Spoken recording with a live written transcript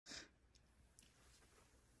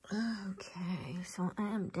Okay, so I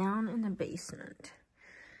am down in the basement.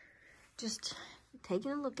 Just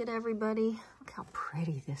taking a look at everybody. Look how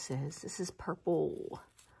pretty this is. This is purple.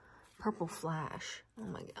 Purple flash. Oh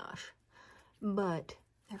my gosh. But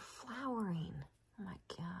they're flowering. Oh my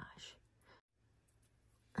gosh.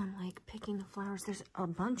 I'm like picking the flowers. There's a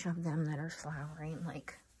bunch of them that are flowering.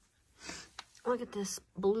 Like, look at this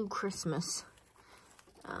blue Christmas.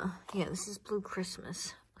 Yeah, this is blue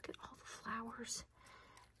Christmas. Look at all the flowers.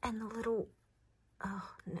 And the little, oh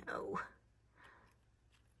no.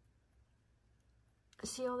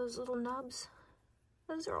 See all those little nubs?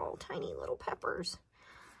 Those are all tiny little peppers.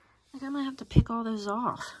 Like, I might have to pick all those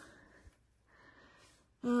off.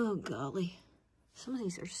 Oh golly. Some of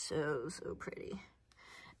these are so pretty.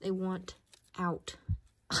 They want out.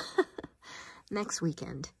 Next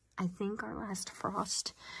weekend, I think our last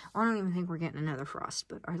frost, I don't even think we're getting another frost,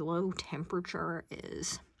 but our low temperature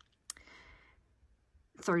is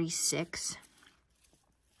 36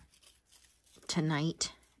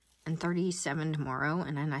 tonight and 37 tomorrow,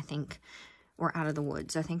 and then I think we're out of the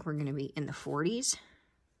woods. I think we're going to be in the 40s.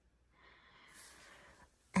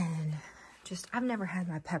 And just, I've never had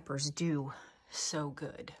my peppers do so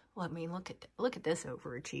good. Let me look at this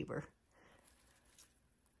overachiever.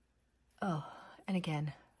 Oh, and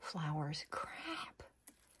again, flowers. Crap.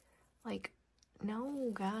 Like,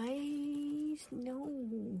 no, guys,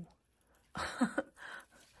 no.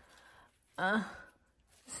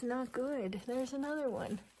 It's not good. There's another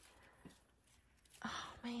one. Oh,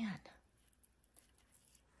 man.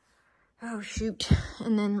 Oh, shoot.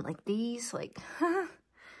 And then, like, these, like,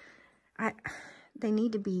 they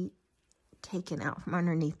need to be taken out from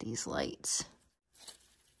underneath these lights.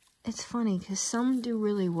 It's funny, because some do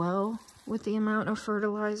really well with the amount of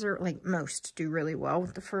fertilizer. Like, most do really well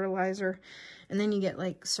with the fertilizer. And then you get,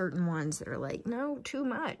 like, certain ones that are like, no, too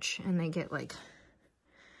much. And they get, like,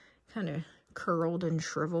 kind of curled and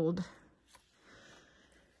shriveled.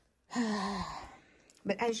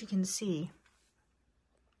 But as you can see,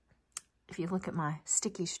 if you look at my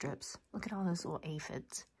sticky strips, look at all those little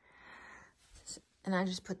aphids. And I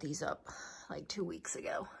just put these up like 2 weeks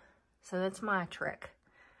ago. So that's my trick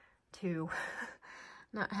to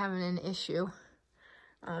not having an issue.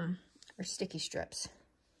 Are sticky strips.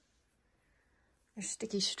 There's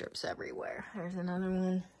sticky strips everywhere. There's another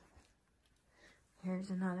one.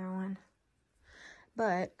 Here's another one.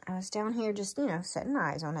 But I was down here just, you know, setting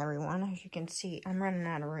eyes on everyone. As you can see, I'm running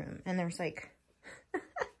out of room. And there's like,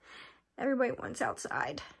 everybody wants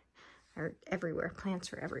outside. Or everywhere.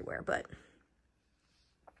 Plants are everywhere. But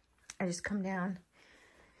I just come down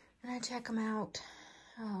and I check them out.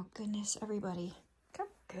 Oh, goodness, everybody. Look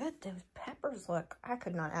how good those peppers look. I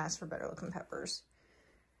could not ask for better looking peppers.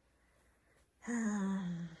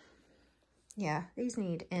 Yeah, these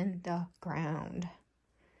need in the ground.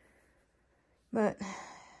 But,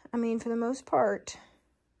 I mean, for the most part,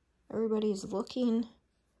 everybody's looking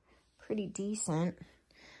pretty decent.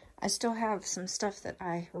 I still have some stuff that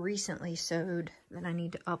I recently sowed that I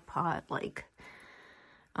need to up pot, like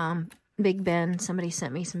Big Ben. Somebody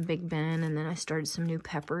sent me some Big Ben, and then I started some new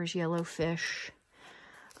peppers, yellow fish.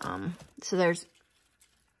 So there's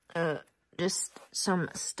just some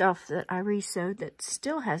stuff that I resowed that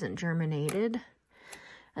still hasn't germinated.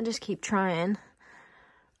 I just keep trying.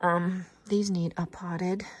 These need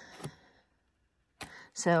up-potted.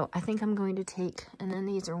 So I think I'm going to take, and then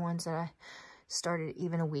these are ones that I started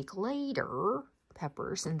even a week later,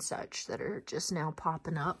 peppers and such that are just now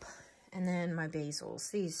popping up. And then my basils,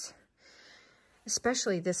 these,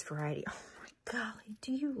 especially this variety. Oh my golly,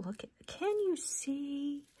 do you look at, can you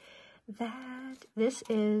see that? This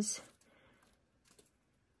is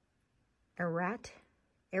Ararat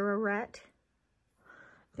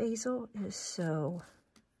basil. Is so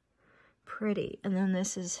pretty. And then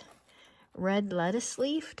this is red lettuce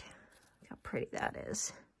leafed. Look how pretty that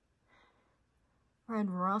is. Red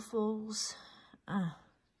ruffles.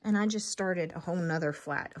 And I just started a whole nother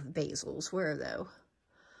flat of basils. Where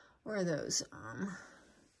are those?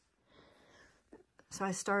 So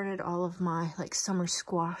I started all of my like summer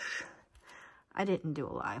squash. I didn't do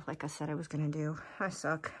a live like I said I was gonna do. I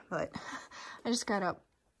suck, but I just got up,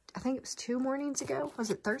 I think it was 2 mornings ago. Was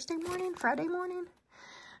it Thursday morning? Friday morning?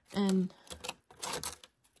 And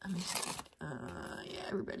let me see. Yeah,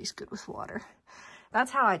 everybody's good with water.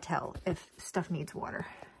 That's how I tell if stuff needs water.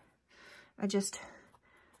 I just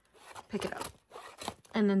pick it up.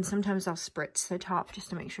 And then sometimes I'll spritz the top just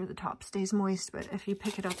to make sure the top stays moist. But if you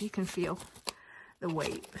pick it up, you can feel the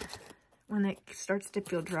weight. When it starts to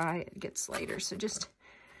feel dry, it gets lighter. So just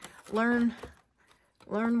learn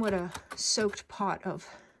what a soaked pot of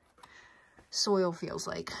soil feels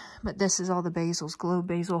like. But this is all the basils, globe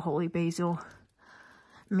basil, holy basil,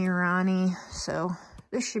 Mirani. So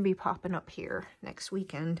this should be popping up here next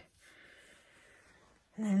weekend.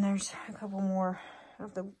 And then there's a couple more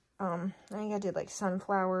of the, I think I did like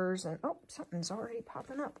sunflowers and, oh, something's already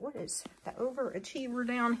popping up. What is the overachiever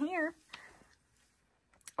down here?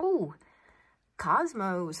 Oh,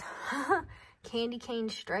 Cosmos. Candy cane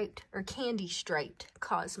striped, or candy striped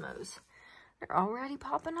Cosmos. They're already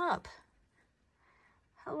popping up.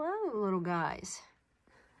 Hello, little guys.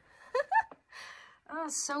 Oh,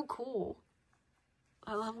 it's so cool.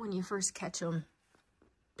 I love when you first catch them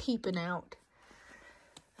peeping out.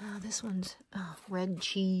 This one's red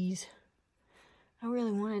cheese. I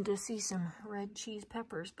really wanted to see some red cheese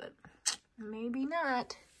peppers, but maybe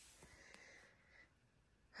not.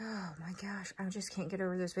 Oh my gosh, I just can't get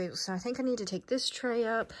over those basils. So I think I need to take this tray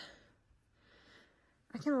up.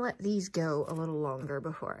 I can let these go a little longer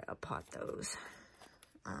before I pot those.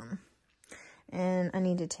 And I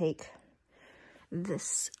need to take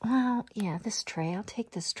this, well, yeah, this tray. I'll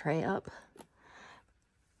take this tray up.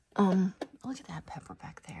 Look at that pepper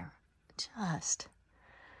back there.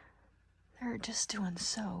 They're just doing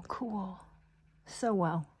so cool. So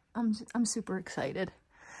well. I'm super excited.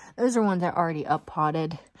 Those are ones that are already up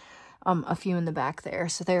potted. A few in the back there.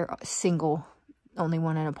 So they're single, only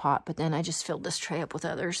one in a pot. But then I just filled this tray up with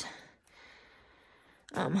others.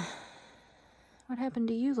 What happened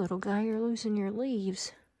to you, little guy? You're losing your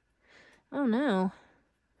leaves. Oh no.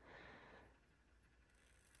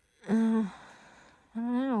 I don't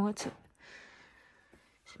know. What's it?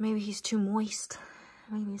 Maybe he's too moist.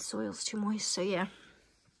 Maybe the soil's too moist. So yeah.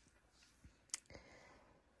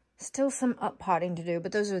 Still some up potting to do,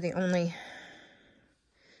 but those are the only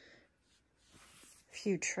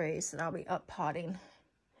few trays that I'll be up potting.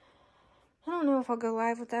 I don't know if I'll go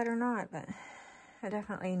live with that or not, but I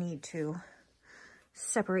definitely need to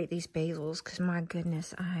separate these basils because my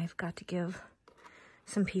goodness, I've got to give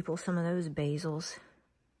some people some of those basils.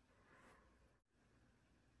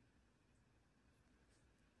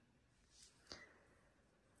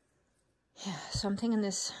 Yeah, so I'm thinking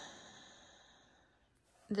this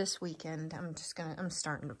weekend, I'm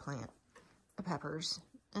starting to plant the peppers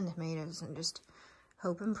and the tomatoes and just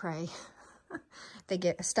hope and pray they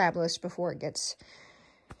get established before it gets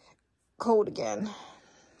cold again.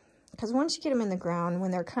 Because once you get them in the ground, when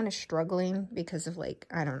they're kind of struggling because of, like,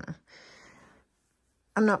 I don't know.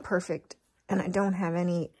 I'm not perfect, and I don't have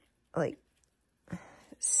any, like,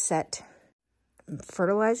 set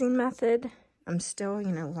fertilizing method. I'm still,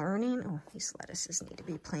 you know, learning. Oh, these lettuces need to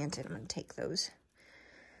be planted. I'm going to take those.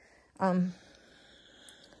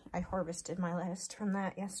 I harvested my lettuce from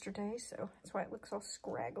that yesterday, so that's why it looks all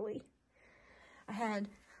scraggly. I had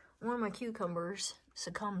one of my cucumbers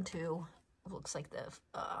succumb to, it looks like the,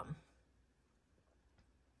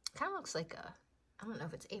 kind of looks like a, I don't know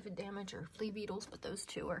if it's aphid damage or flea beetles, but those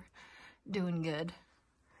two are doing good.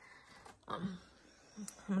 I'm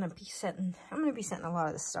gonna be setting a lot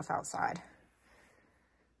of this stuff outside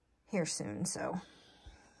here soon, so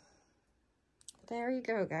there you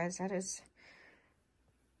go, guys. That is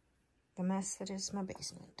the mess that is my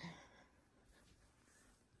basement.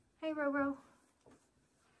 Hey, Roro.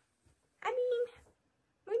 I mean,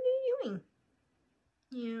 what are you doing?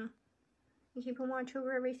 Yeah. You keep a watch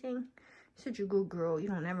over everything? Such a good girl. You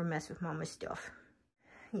don't ever mess with mama's stuff.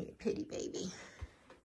 Yeah, pity baby.